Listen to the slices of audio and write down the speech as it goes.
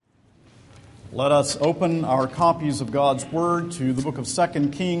Let us open our copies of God's Word to the book of 2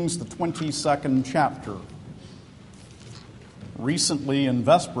 Kings, the 22nd chapter. Recently in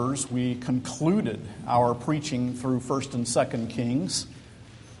Vespers, we concluded our preaching through 1st and 2nd Kings.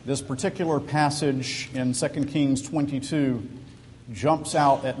 This particular passage in 2 Kings 22 jumps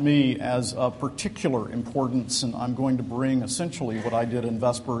out at me as of particular importance, and I'm going to bring essentially what I did in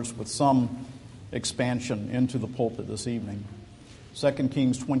Vespers with some expansion into the pulpit this evening. 2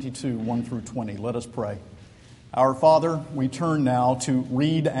 Kings 22, 1 through 20. Let us pray. Our Father, we turn now to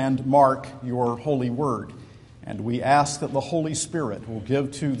read and mark your holy word, and we ask that the Holy Spirit will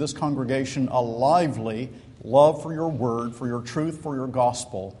give to this congregation a lively love for your word, for your truth, for your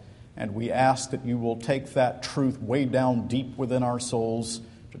gospel, and we ask that you will take that truth way down deep within our souls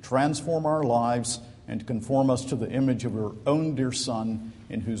to transform our lives and to conform us to the image of your own dear Son,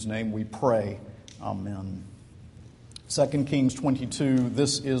 in whose name we pray. Amen. 2 Kings 22,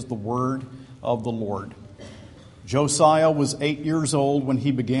 this is the word of the Lord. Josiah was 8 years old when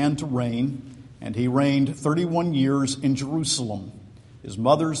he began to reign, and he reigned 31 years in Jerusalem. His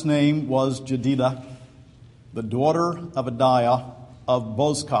mother's name was Jedidah, the daughter of Adiah of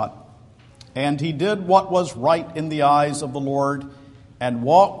Bozkat. And he did what was right in the eyes of the Lord, and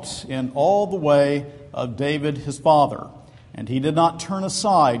walked in all the way of David his father. And he did not turn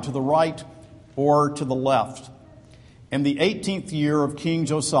aside to the right or to the left. In the 18th year of King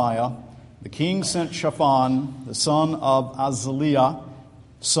Josiah, the king sent Shaphan, the son of Azaliah,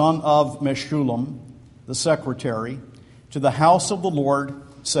 son of Meshullam, the secretary, to the house of the Lord,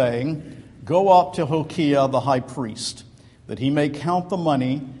 saying, "Go up to Hilkiah the high priest, that he may count the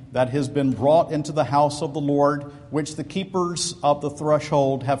money that has been brought into the house of the Lord, which the keepers of the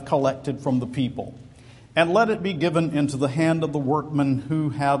threshold have collected from the people. And let it be given into the hand of the workmen who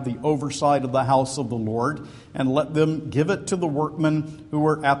have the oversight of the house of the Lord, and let them give it to the workmen who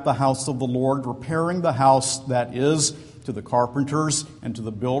are at the house of the Lord, repairing the house, that is, to the carpenters, and to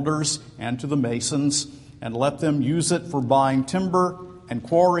the builders, and to the masons, and let them use it for buying timber and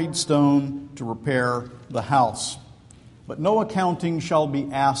quarried stone to repair the house. But no accounting shall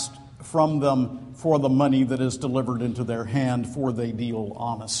be asked from them for the money that is delivered into their hand, for they deal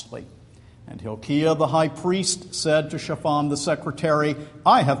honestly." And Hilkiah the high priest said to Shaphan the secretary,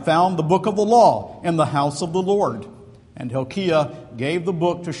 "I have found the book of the law in the house of the Lord." And Hilkiah gave the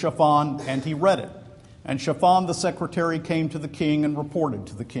book to Shaphan, and he read it. And Shaphan the secretary came to the king and reported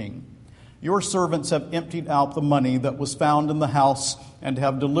to the king, "Your servants have emptied out the money that was found in the house, and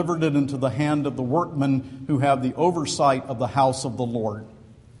have delivered it into the hand of the workmen who have the oversight of the house of the Lord."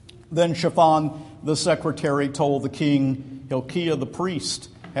 Then Shaphan the secretary told the king, "Hilkiah the priest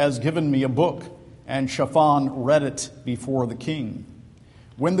has given me a book," and Shaphan read it before the king.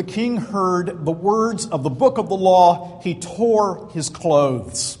 When the king heard the words of the book of the law, he tore his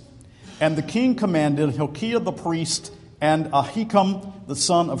clothes. And the king commanded Hilkiah the priest, and Ahikam the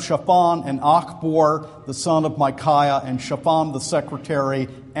son of Shaphan, and Achbor the son of Micaiah, and Shaphan the secretary,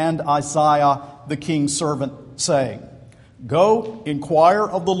 and Isaiah the king's servant, saying, "Go, inquire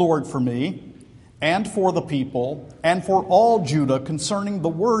of the Lord for me, and for the people, and for all Judah concerning the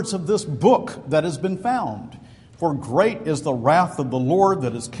words of this book that has been found. For great is the wrath of the Lord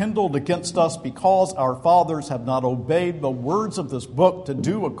that is kindled against us, because our fathers have not obeyed the words of this book to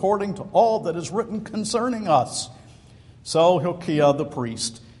do according to all that is written concerning us." So Hilkiah the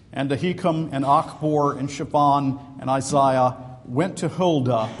priest, and Ahikam, and Achbor, and Shaphan, and Isaiah went to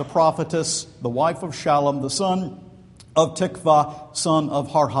Huldah the prophetess, the wife of Shallum, the son of Tikvah, son of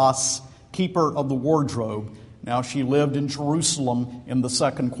Harhas, keeper of the wardrobe. Now she lived in Jerusalem in the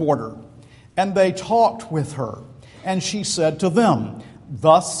second quarter. And they talked with her, and she said to them,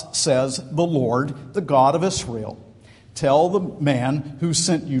 "Thus says the Lord, the God of Israel, tell the man who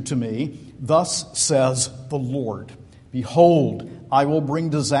sent you to me, thus says the Lord, behold, I will bring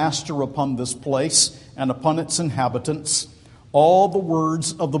disaster upon this place and upon its inhabitants, all the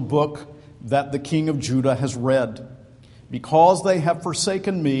words of the book that the king of Judah has read, because they have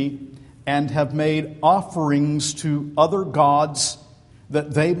forsaken me and have made offerings to other gods,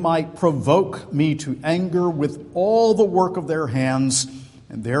 that they might provoke me to anger with all the work of their hands,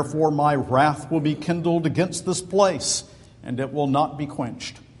 and therefore my wrath will be kindled against this place, and it will not be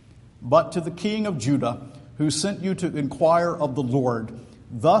quenched. But to the king of Judah, who sent you to inquire of the Lord,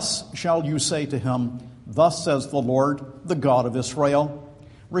 thus shall you say to him, Thus says the Lord, the God of Israel,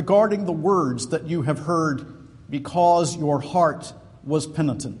 regarding the words that you have heard, because your heart was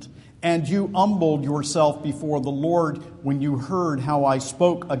penitent, and you humbled yourself before the Lord when you heard how I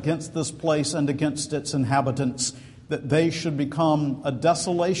spoke against this place and against its inhabitants, that they should become a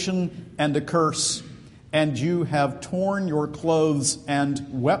desolation and a curse, and you have torn your clothes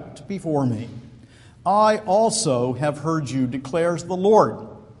and wept before me. I also have heard you, declares the Lord.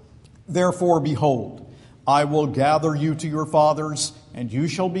 Therefore, behold, I will gather you to your fathers, and you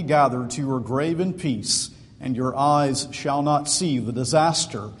shall be gathered to your grave in peace, and your eyes shall not see the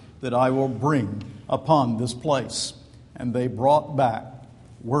disaster that I will bring upon this place. And they brought back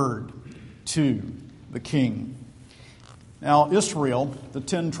word to the king. Now, Israel, the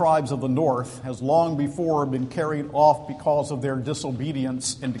 10 tribes of the north, has long before been carried off because of their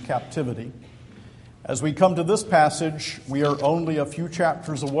disobedience into captivity. As we come to this passage, we are only a few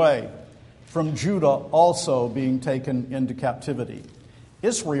chapters away from Judah also being taken into captivity.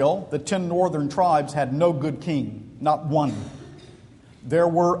 Israel, the 10 northern tribes, had no good king, not one. There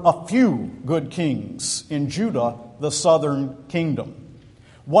were a few good kings in Judah, the southern kingdom.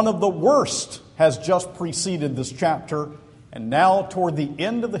 One of the worst has just preceded this chapter, and now toward the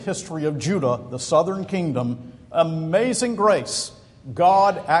end of the history of Judah, the southern kingdom, amazing grace,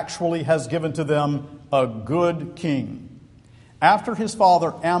 God actually has given to them a good king. After his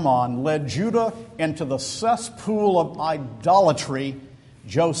father Ammon led Judah into the cesspool of idolatry,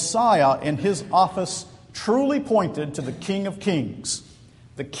 Josiah in his office truly pointed to the King of Kings.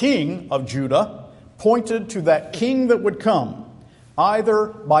 The king of Judah pointed to that king that would come, either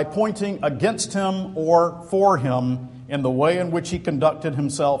by pointing against him or for him in the way in which he conducted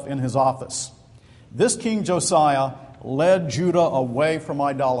himself in his office. This King Josiah led Judah away from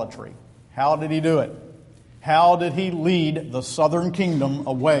idolatry. How did he do it? How did he lead the southern kingdom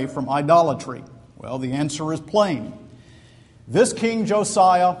away from idolatry? Well, the answer is plain. This King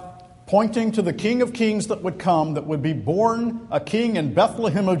Josiah, pointing to the King of Kings that would come, that would be born a king in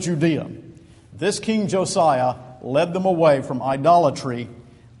Bethlehem of Judea, this King Josiah led them away from idolatry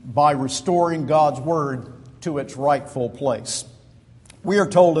by restoring God's word to its rightful place. We are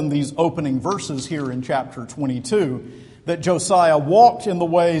told in these opening verses here in chapter 22 that Josiah walked in the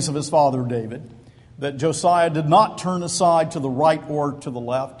ways of his father David, that Josiah did not turn aside to the right or to the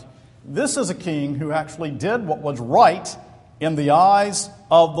left. This is a king who actually did what was right in the eyes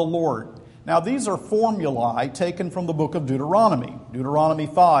of the Lord. Now, these are formulae taken from the book of Deuteronomy, Deuteronomy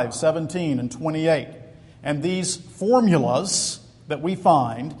 5, 17, and 28. And these formulas that we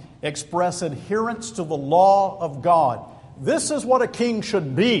find express adherence to the law of God. This is what a king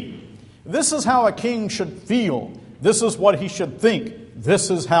should be. This is how a king should feel. This is what he should think.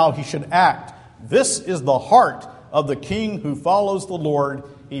 This is how he should act. This is the heart of the king who follows the Lord.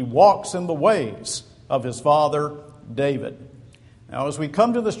 He walks in the ways of his father David. Now, as we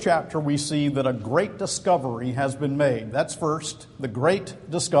come to this chapter, we see that a great discovery has been made. That's first, the great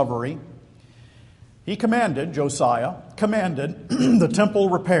discovery. Josiah commanded the temple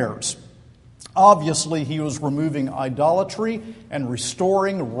repairs. Obviously, he was removing idolatry and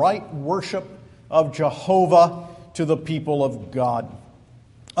restoring right worship of Jehovah to the people of God.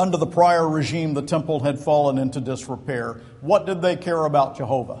 Under the prior regime, the temple had fallen into disrepair. What did they care about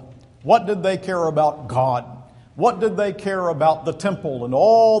Jehovah? What did they care about God? What did they care about the temple and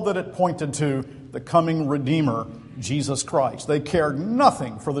all that it pointed to, the coming Redeemer, Jesus Christ? They cared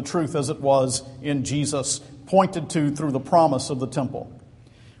nothing for the truth as it was in Jesus, pointed to through the promise of the temple.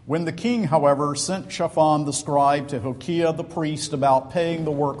 When the king, however, sent Shaphan the scribe to Hilkiah the priest about paying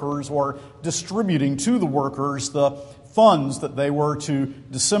the workers or distributing to the workers the funds that they were to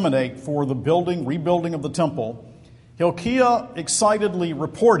disseminate for the rebuilding of the temple, Hilkiah excitedly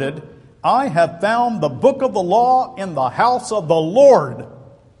reported, "I have found the book of the law in the house of the Lord."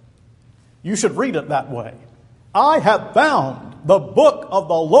 You should read it that way. I have found the book of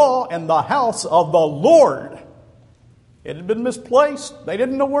the law in the house of the Lord. It had been misplaced. They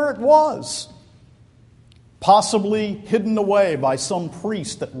didn't know where it was. Possibly hidden away by some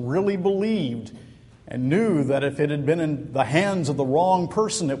priest that really believed and knew that if it had been in the hands of the wrong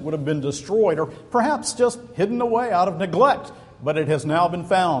person, it would have been destroyed, or perhaps just hidden away out of neglect. But it has now been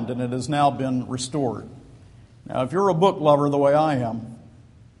found, and it has now been restored. Now, if you're a book lover the way I am,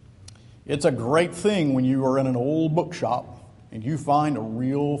 it's a great thing when you are in an old bookshop and you find a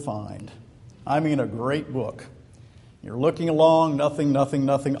real find. I mean, a great book. You're looking along, nothing.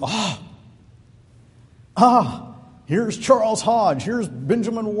 Here's Charles Hodge. Here's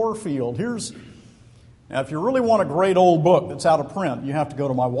Benjamin Warfield. Now, if you really want a great old book that's out of print, you have to go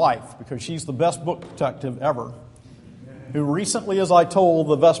to my wife, because she's the best book detective ever, who recently, as I told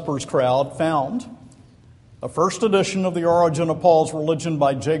the Vespers crowd, found a first edition of The Origin of Paul's Religion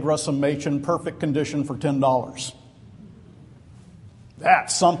by J. Gresham Machen, perfect condition, for $10.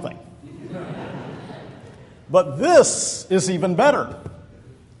 That's something. But this is even better.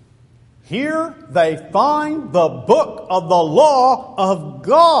 Here they find the book of the law of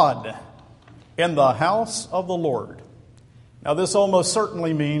God. in the house of the Lord. Now, this almost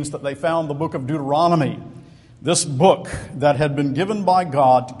certainly means that they found the book of Deuteronomy, this book that had been given by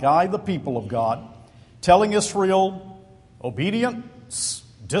God to guide the people of God, telling Israel obedience,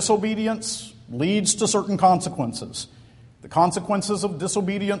 disobedience leads to certain consequences. The consequences of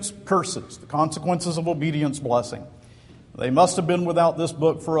disobedience, curses. The consequences of obedience, blessing. They must have been without this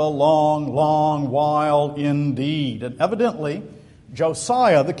book for a long, long while indeed. And evidently,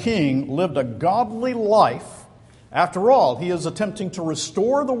 Josiah the king lived a godly life. After all, he is attempting to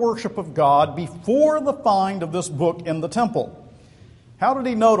restore the worship of God before the find of this book in the temple. How did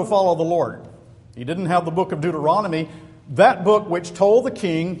he know to follow the Lord? He didn't have the book of Deuteronomy, that book which told the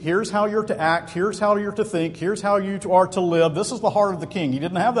king, here's how you're to act, here's how you're to think, here's how you are to live. This is the heart of the king. He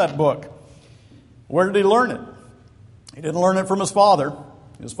didn't have that book. Where did he learn it? He didn't learn it from his father.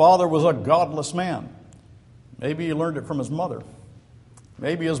 His father was a godless man. Maybe he learned it from his mother.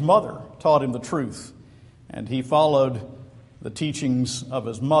 Maybe his mother taught him the truth, and he followed the teachings of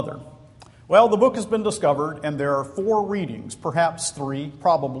his mother. Well, the book has been discovered, and there are 4 readings, perhaps 3,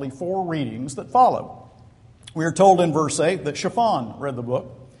 probably 4 readings that follow. We are told in verse 8 that Shaphan read the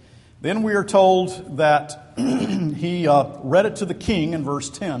book. Then we are told that he read it to the king in verse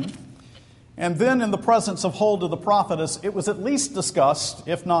 10. And then in the presence of Huldah the prophetess, it was at least discussed,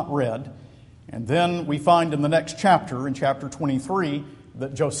 if not read. And then we find in the next chapter, in chapter 23,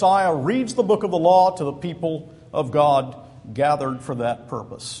 that Josiah reads the book of the law to the people of God gathered for that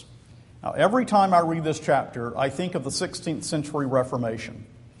purpose. Now, every time I read this chapter, I think of the 16th century Reformation,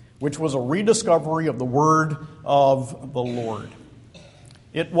 which was a rediscovery of the Word of the Lord.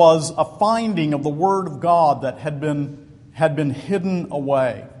 It was a finding of the Word of God that had been hidden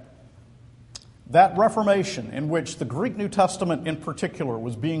away. That Reformation, in which the Greek New Testament in particular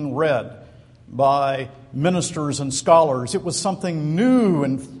was being read by ministers and scholars, it was something new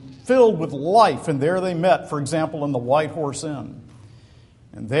and filled with life. And there they met, for example, in the White Horse Inn.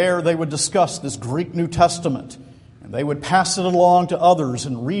 And there they would discuss this Greek New Testament. And they would pass it along to others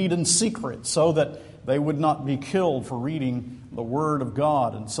and read in secret so that they would not be killed for reading the Word of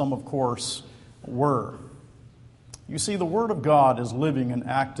God. And some, of course, were. You see, the Word of God is living and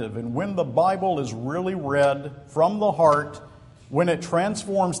active. And when the Bible is really read from the heart, when it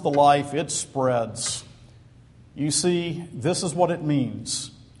transforms the life, it spreads. You see, this is what it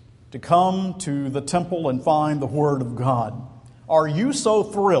means to come to the temple and find the Word of God. Are you so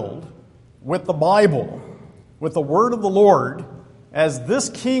thrilled with the Bible, with the Word of the Lord, as this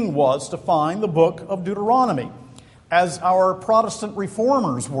king was to find the book of Deuteronomy, as our Protestant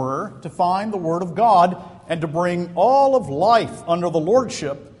reformers were to find the Word of God and to bring all of life under the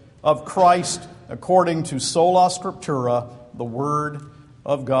lordship of Christ according to sola scriptura, the Word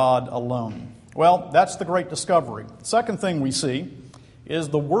of God alone? Well, that's the great discovery. The second thing we see is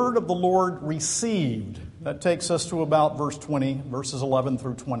the Word of the Lord received. That takes us to about verse 20, verses 11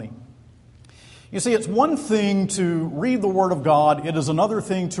 through 20. You see, it's one thing to read the Word of God. It is another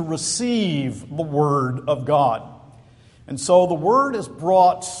thing to receive the Word of God. And so the Word is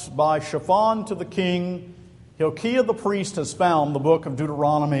brought by Shaphan to the king. Hilkiah the priest has found the book of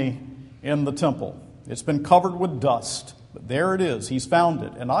Deuteronomy in the temple. It's been covered with dust, but there it is. He's found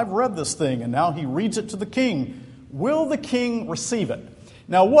it. And I've read this thing, and now he reads it to the king. Will the king receive it?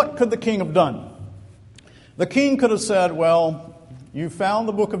 Now, what could the king have done? The king could have said, well, you found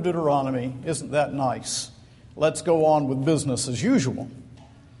the book of Deuteronomy. Isn't that nice? Let's go on with business as usual.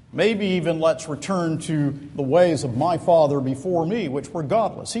 Maybe even let's return to the ways of my father before me, which were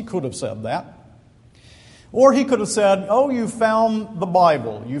godless. He could have said that. Or he could have said, oh, you found the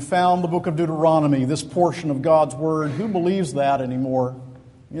Bible. You found the book of Deuteronomy, this portion of God's Word. Who believes that anymore?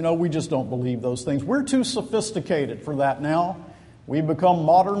 You know, we just don't believe those things. We're too sophisticated for that now. We've become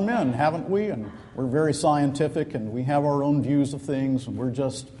modern men, haven't we? And we're very scientific, and we have our own views of things. And we're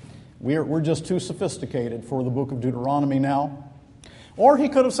just too sophisticated for the book of Deuteronomy now. Or he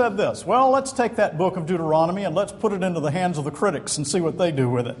could have said this, well, let's take that book of Deuteronomy and let's put it into the hands of the critics and see what they do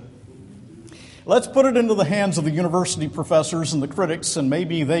with it. Let's put it into the hands of the university professors and the critics, and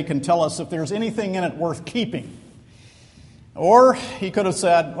maybe they can tell us if there's anything in it worth keeping. Or he could have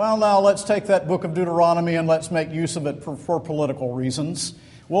said, well, now let's take that book of Deuteronomy and let's make use of it for political reasons.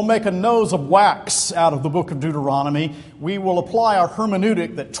 We'll make a nose of wax out of the book of Deuteronomy. We will apply our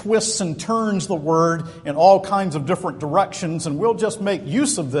hermeneutic that twists and turns the word in all kinds of different directions, and we'll just make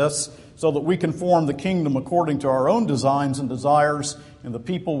use of this so that we can form the kingdom according to our own designs and desires, and the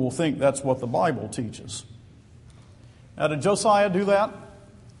people will think that's what the Bible teaches. Now, did Josiah do that?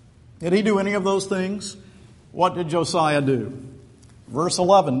 Did he do any of those things? What did Josiah do? Verse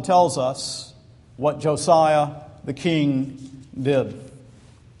 11 tells us what Josiah the king did.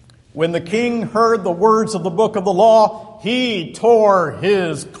 When the king heard the words of the book of the law, he tore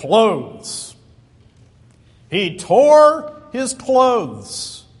his clothes. He tore his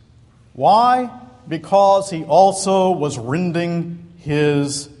clothes. Why? Because he also was rending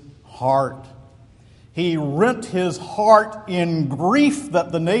his heart. He rent his heart in grief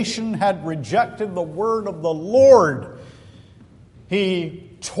that the nation had rejected the word of the Lord. He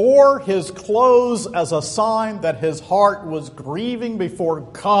tore his clothes as a sign that his heart was grieving before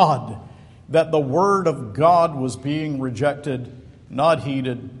God, that the word of God was being rejected, not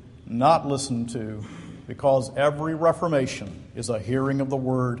heeded, not listened to, because every reformation is a hearing of the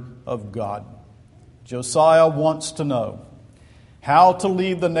word of God. Josiah wants to know how to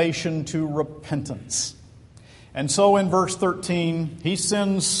lead the nation to repentance. And so in verse 13, he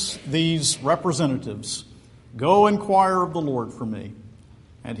sends these representatives, "Go inquire of the Lord for me."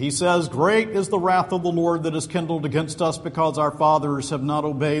 And he says, "Great is the wrath of the Lord that is kindled against us, because our fathers have not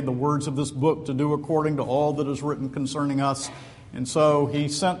obeyed the words of this book to do according to all that is written concerning us." And so he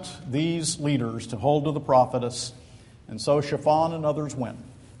sent these leaders to hold to the prophetess. And so Shaphan and others went.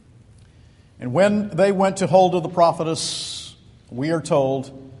 And when they went to hold to the prophetess, we are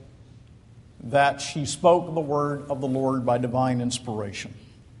told that she spoke the word of the Lord by divine inspiration.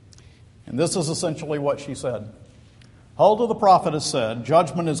 And this is essentially what she said. Huldah the prophetess said,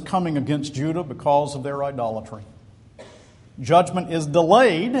 "Judgment is coming against Judah because of their idolatry. Judgment is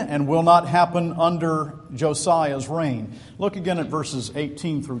delayed and will not happen under Josiah's reign." Look again at verses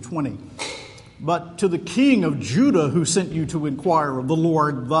 18 through 20. "But to the king of Judah who sent you to inquire of the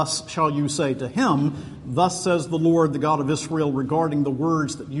Lord, thus shall you say to him, Thus says the Lord, the God of Israel, regarding the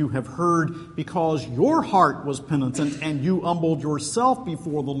words that you have heard, because your heart was penitent, and you humbled yourself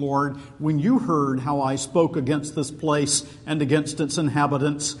before the Lord when you heard how I spoke against this place and against its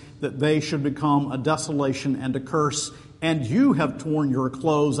inhabitants, that they should become a desolation and a curse. And you have torn your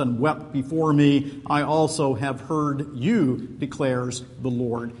clothes and wept before me. I also have heard you, declares the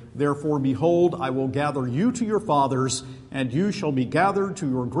Lord. Therefore, behold, I will gather you to your fathers, and you shall be gathered to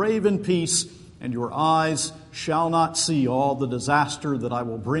your grave in peace, and your eyes shall not see all the disaster that I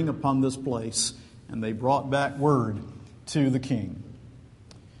will bring upon this place." And they brought back word to the king.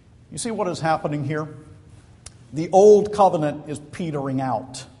 You see what is happening here? The old covenant is petering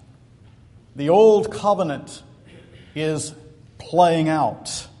out. The old covenant is playing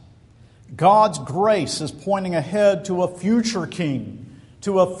out. God's grace is pointing ahead to a future king,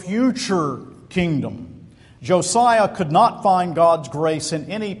 to a future kingdom. Josiah could not find God's grace in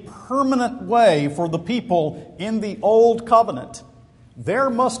any permanent way for the people in the old covenant.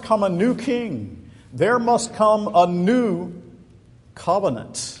 There must come a new king. There must come a new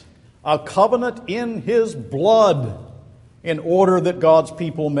covenant. A covenant in his blood, in order that God's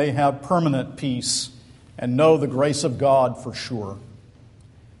people may have permanent peace and know the grace of God for sure.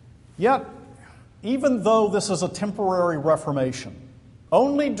 Yet, even though this is a temporary reformation,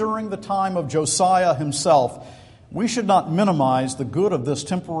 only during the time of Josiah himself, we should not minimize the good of this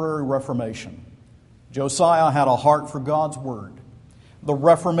temporary reformation. Josiah had a heart for God's word. The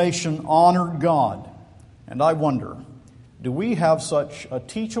Reformation honored God. And I wonder, do we have such a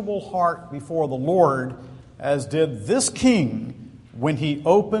teachable heart before the Lord as did this king when he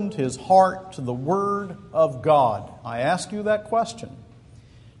opened his heart to the Word of God? I ask you that question.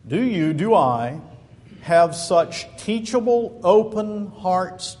 Do I have such teachable, open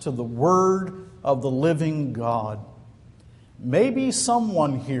hearts to the Word of the living God? Maybe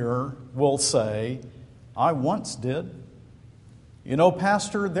someone here will say, "I once did. You know,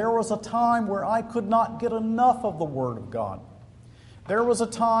 Pastor, there was a time where I could not get enough of the Word of God. There was a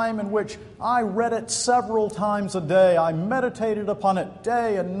time in which I read it several times a day. I meditated upon it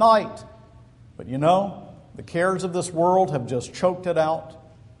day and night. But you know, the cares of this world have just choked it out.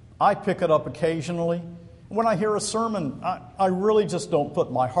 I pick it up occasionally. When I hear a sermon, I really just don't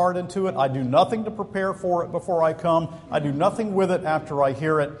put my heart into it. I do nothing to prepare for it before I come. I do nothing with it after I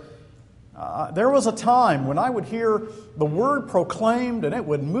hear it. There was a time when I would hear the word proclaimed and it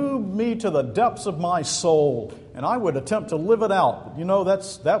would move me to the depths of my soul, and I would attempt to live it out. But you know,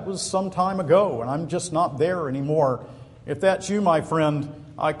 that was some time ago, and I'm just not there anymore. If that's you, my friend,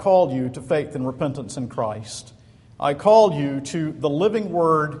 I call you to faith and repentance in Christ. I call you to the living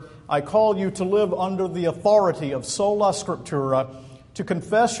Word. I call you to live under the authority of sola scriptura, to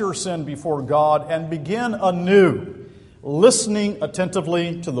confess your sin before God and begin anew, listening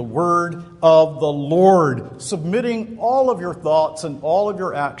attentively to the word of the Lord, submitting all of your thoughts and all of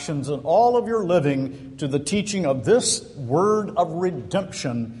your actions and all of your living to the teaching of this word of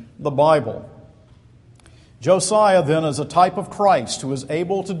redemption, the Bible. Josiah then is a type of Christ who is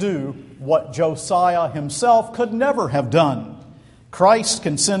able to do what Josiah himself could never have done. Christ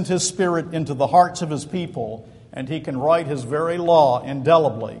can send His Spirit into the hearts of His people, and He can write His very law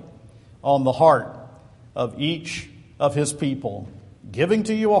indelibly on the heart of each of His people, giving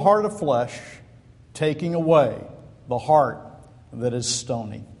to you a heart of flesh, taking away the heart that is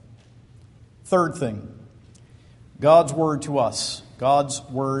stony. Third thing, God's Word to us. God's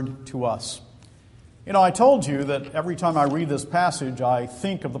Word to us. You know, I told you that every time I read this passage, I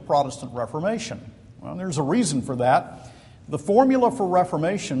think of the Protestant Reformation. Well, there's a reason for that. The formula for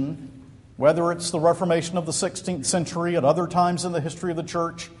Reformation, whether it's the Reformation of the 16th century, at other times in the history of the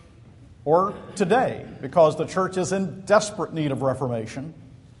church, or today, because the church is in desperate need of reformation,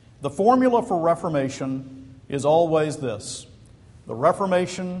 the formula for Reformation is always this: the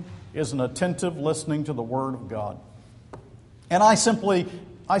Reformation is an attentive listening to the Word of God. And I simply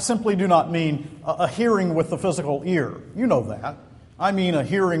do not mean a hearing with the physical ear. You know that. I mean a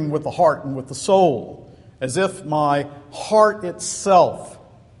hearing with the heart and with the soul, as if my heart itself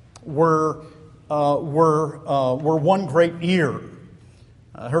were one great ear.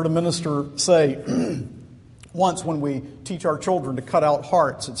 I heard a minister say once, when we teach our children to cut out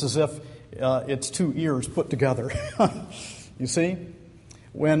hearts, it's as if it's two ears put together. You see?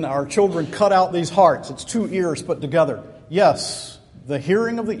 When our children cut out these hearts, it's two ears put together. Yes, the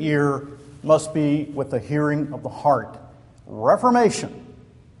hearing of the ear must be with the hearing of the heart. Reformation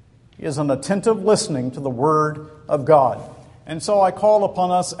is an attentive listening to the Word of God. And so I call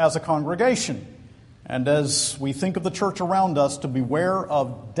upon us as a congregation, and as we think of the church around us, to beware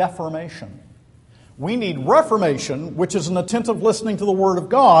of deformation. We need reformation, which is an attentive listening to the Word of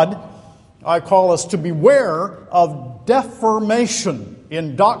God. I call us to beware of deformation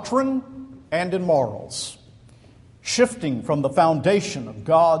in doctrine and in morals, shifting from the foundation of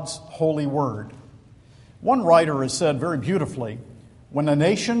God's holy Word. One writer has said very beautifully, when a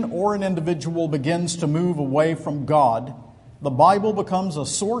nation or an individual begins to move away from God, the Bible becomes a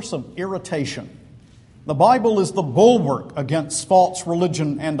source of irritation. The Bible is the bulwark against false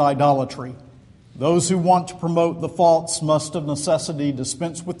religion and idolatry. Those who want to promote the false must of necessity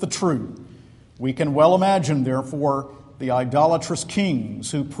dispense with the true. We can well imagine, therefore, the idolatrous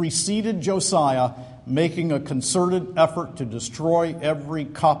kings who preceded Josiah making a concerted effort to destroy every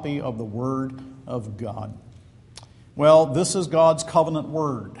copy of the Word of God. Well, this is God's covenant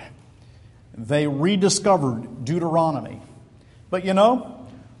Word. They rediscovered Deuteronomy. But you know,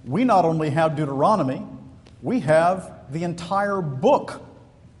 we not only have Deuteronomy, we have the entire book.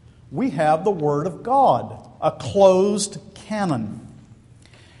 We have the Word of God, a closed canon.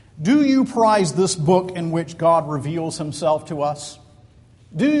 Do you prize this book in which God reveals Himself to us?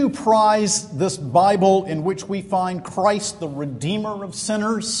 Do you prize this Bible in which we find Christ, the Redeemer of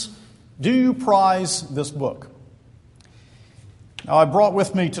sinners? Do you prize this book? Now, I brought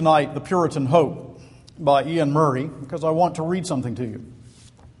with me tonight The Puritan Hope by Ian Murray because I want to read something to you.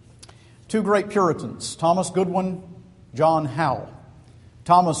 Two great Puritans, Thomas Goodwin, John Howe.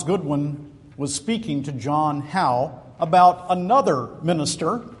 Thomas Goodwin was speaking to John Howe about another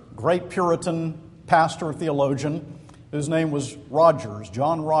minister, great Puritan pastor, theologian, whose name was Rogers,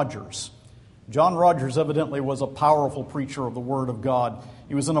 John Rogers. John Rogers evidently was a powerful preacher of the Word of God.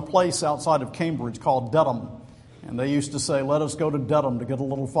 He was in a place outside of Cambridge called Dedham, and they used to say, "Let us go to Dedham to get a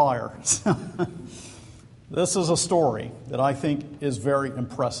little fire." This is a story that I think is very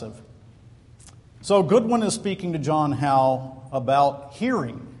impressive. So Goodwin is speaking to John Howe about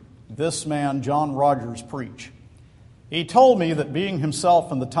hearing this man, John Rogers, preach. He told me that being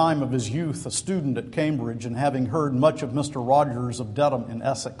himself in the time of his youth a student at Cambridge and having heard much of Mr. Rogers of Dedham in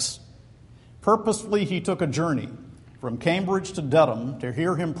Essex, purposefully he took a journey from Cambridge to Dedham to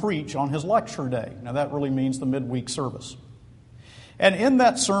hear him preach on his lecture day. Now that really means the midweek service. And in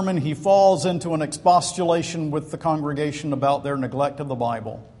that sermon he falls into an expostulation with the congregation about their neglect of the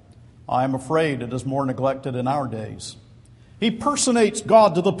Bible. I am afraid it is more neglected in our days. He personates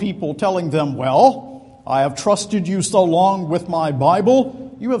God to the people, telling them, "Well, I have trusted you so long with my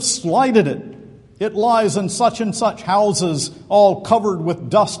Bible, you have slighted it. It lies in such and such houses, all covered with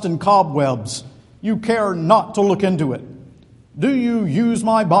dust and cobwebs. You care not to look into it. Do you use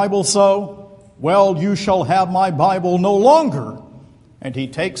my Bible so? Well, you shall have my Bible no longer." And he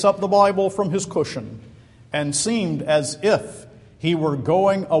takes up the Bible from his cushion and seemed as if he were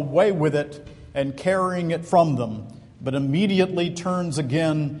going away with it and carrying it from them, but immediately turns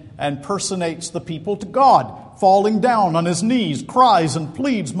again and personates the people to God, falling down on his knees, cries and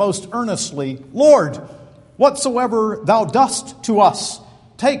pleads most earnestly, "Lord, whatsoever thou dost to us,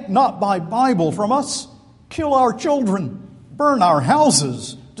 take not thy Bible from us. Kill our children, burn our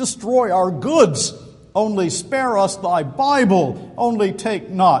houses, destroy our goods. Only spare us thy Bible, only take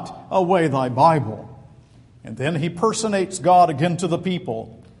not away thy Bible." And then he personates God again to the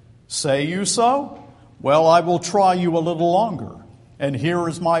people. Say you so? Well, I will try you a little longer, and here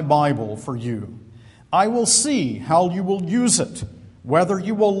is my Bible for you. I will see how you will use it, whether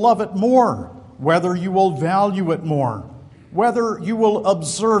you will love it more, whether you will value it more, whether you will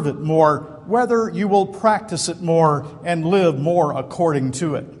observe it more, whether you will practice it more and live more according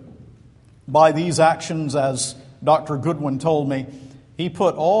to it. By these actions, as Dr. Goodwin told me, he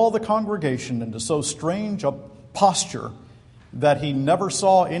put all the congregation into so strange a posture that he never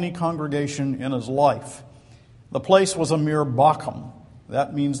saw any congregation in his life. The place was a mere Bochum.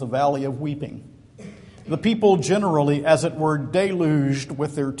 That means the valley of weeping. The people generally, as it were, deluged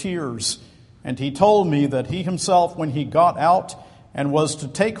with their tears. And he told me that he himself, when he got out and was to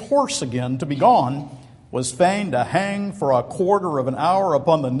take horse again to be gone, was fain to hang for a quarter of an hour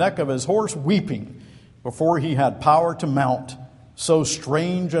upon the neck of his horse, weeping, before he had power to mount. So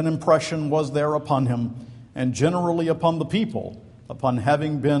strange an impression was there upon him, and generally upon the people, upon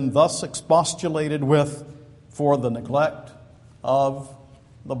having been thus expostulated with for the neglect of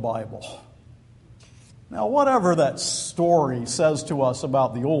the Bible. Now, whatever that story says to us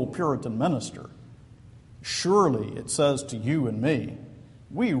about the old Puritan minister, surely it says to you and me,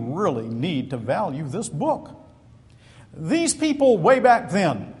 we really need to value this book. These people way back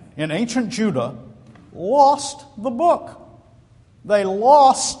then in ancient Judah lost the book. They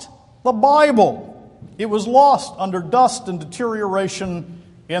lost the Bible. It was lost under dust and deterioration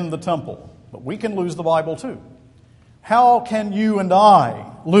in the temple. But we can lose the Bible too. How can you and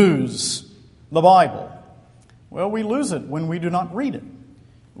I lose the Bible? Well, we lose it when we do not read it.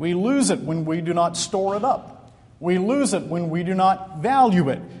 We lose it when we do not store it up. We lose it when we do not value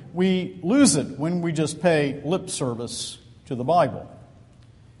it. We lose it when we just pay lip service to the Bible.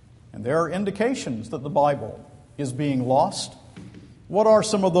 And there are indications that the Bible is being lost. What are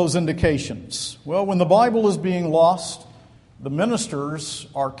some of those indications? Well, when the Bible is being lost, the ministers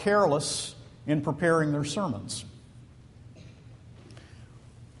are careless in preparing their sermons.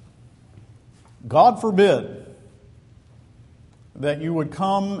 God forbid that you would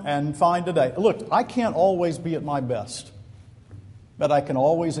come and find a day. Look, I can't always be at my best, but I can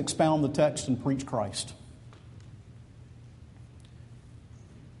always expound the text and preach Christ.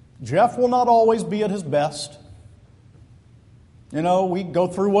 Jeff will not always be at his best. You know, we go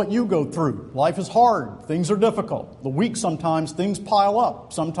through what you go through. Life is hard. Things are difficult. The week sometimes things pile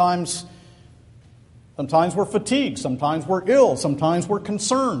up. Sometimes we're fatigued. Sometimes we're ill. Sometimes we're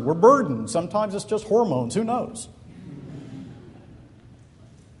concerned. We're burdened. Sometimes it's just hormones. Who knows?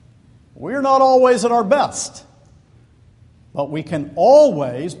 We're not always at our best. But we can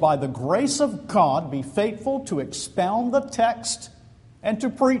always, by the grace of God, be faithful to expound the text and to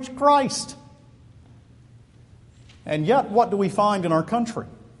preach Christ. And yet, what do we find in our country?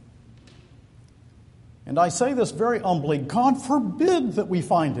 And I say this very humbly, God forbid that we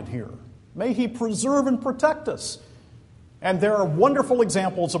find it here. May He preserve and protect us. And there are wonderful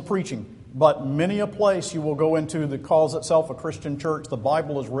examples of preaching, but many a place you will go into that calls itself a Christian church, the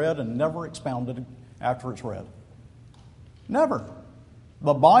Bible is read and never expounded after it's read. Never.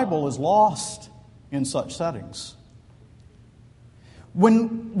 The Bible is lost in such settings.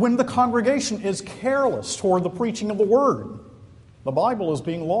 When the congregation is careless toward the preaching of the Word, the Bible is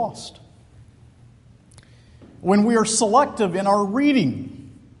being lost. When we are selective in our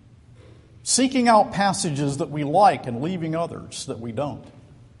reading, seeking out passages that we like and leaving others that we don't.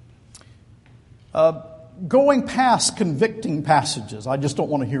 Going past convicting passages, I just don't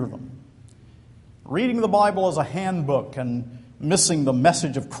want to hear them. Reading the Bible as a handbook and missing the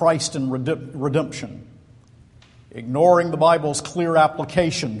message of Christ and redemption. Ignoring the Bible's clear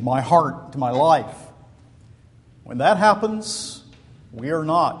application to my heart, to my life. When that happens, we are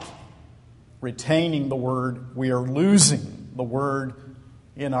not retaining the Word, we are losing the Word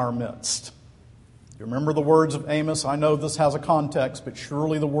in our midst. You remember the words of Amos? I know this has a context, but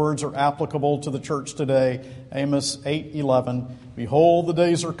surely the words are applicable to the church today. Amos 8:11. Behold, the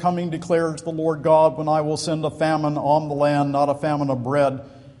days are coming, declares the Lord God, when I will send a famine on the land, not a famine of bread,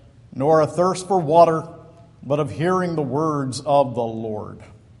 nor a thirst for water, but of hearing the words of the Lord.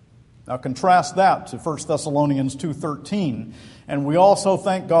 Now contrast that to 1 Thessalonians 2:13. And we also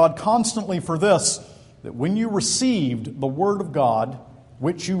thank God constantly for this, that when you received the word of God,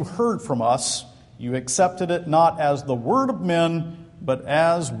 which you heard from us, you accepted it not as the word of men, but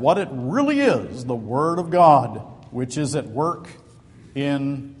as what it really is, the word of God, which is at work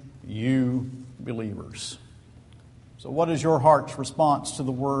in you believers. So what is your heart's response to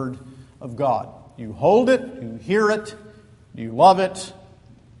the word of God? You hold it, you hear it, do you love it,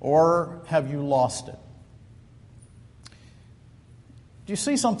 or have you lost it? Do you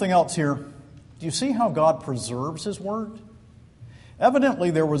see something else here? Do you see how God preserves His Word?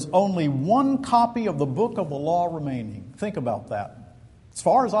 Evidently, there was only one copy of the book of the law remaining. Think about that. As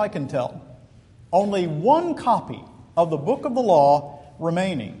far as I can tell, only one copy of the book of the law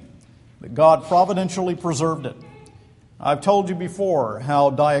remaining. But God providentially preserved it. I've told you before how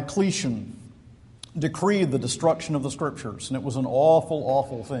Diocletian decreed the destruction of the Scriptures, and it was an awful,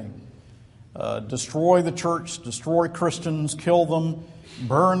 awful thing. Destroy the church, destroy Christians, kill them,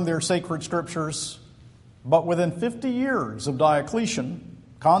 burn their sacred Scriptures. But within 50 years of Diocletian,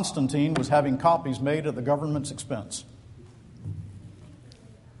 Constantine was having copies made at the government's expense.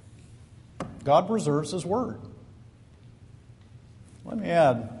 God preserves His Word. Let me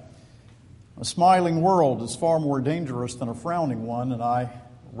add, a smiling world is far more dangerous than a frowning one, and I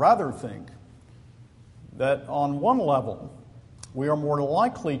rather think that on one level, we are more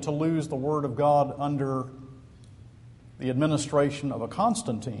likely to lose the Word of God under the administration of a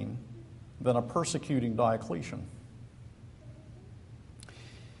Constantine than a persecuting Diocletian.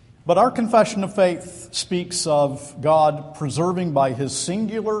 But our confession of faith speaks of God preserving by His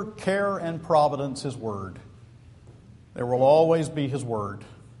singular care and providence His Word. There will always be His Word.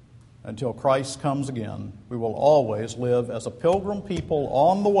 Until Christ comes again, we will always live as a pilgrim people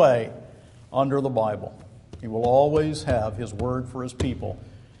on the way under the Bible. He will always have His Word for His people.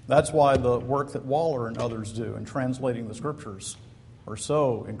 That's why the work that Waller and others do in translating the Scriptures are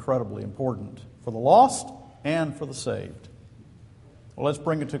so incredibly important for the lost and for the saved. Well, let's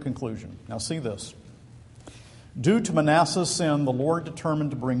bring it to conclusion. Now see this. Due to Manasseh's sin, the Lord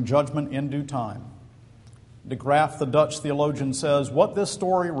determined to bring judgment in due time. De Graaf, the Dutch theologian, says, what this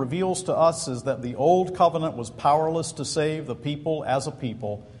story reveals to us is that the old covenant was powerless to save the people as a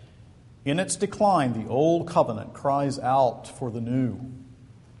people. In its decline, the old covenant cries out for the new.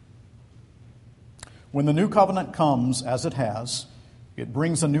 When the new covenant comes, as it has, it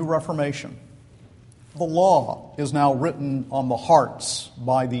brings a new reformation. The law is now written on the hearts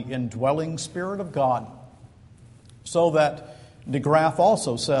by the indwelling Spirit of God, so that De Graaf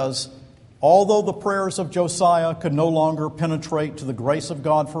also says, although the prayers of Josiah could no longer penetrate to the grace of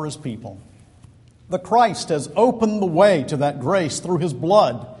God for His people, the Christ has opened the way to that grace through His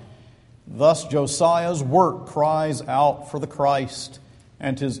blood. Thus Josiah's work cries out for the Christ,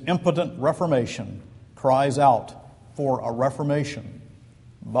 and his impotent reformation cries out for a reformation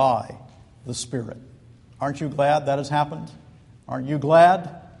by the Spirit. Aren't you glad that has happened? Aren't you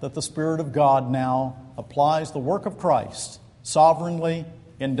glad that the Spirit of God now applies the work of Christ sovereignly,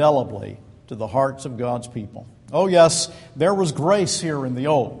 indelibly to the hearts of God's people? Oh yes, there was grace here in the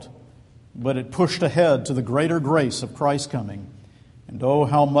old, but it pushed ahead to the greater grace of Christ's coming. And oh,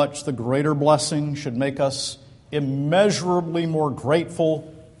 how much the greater blessing should make us immeasurably more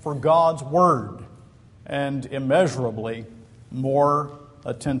grateful for God's Word and immeasurably more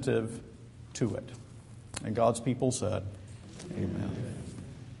attentive to it. And God's people said, Amen.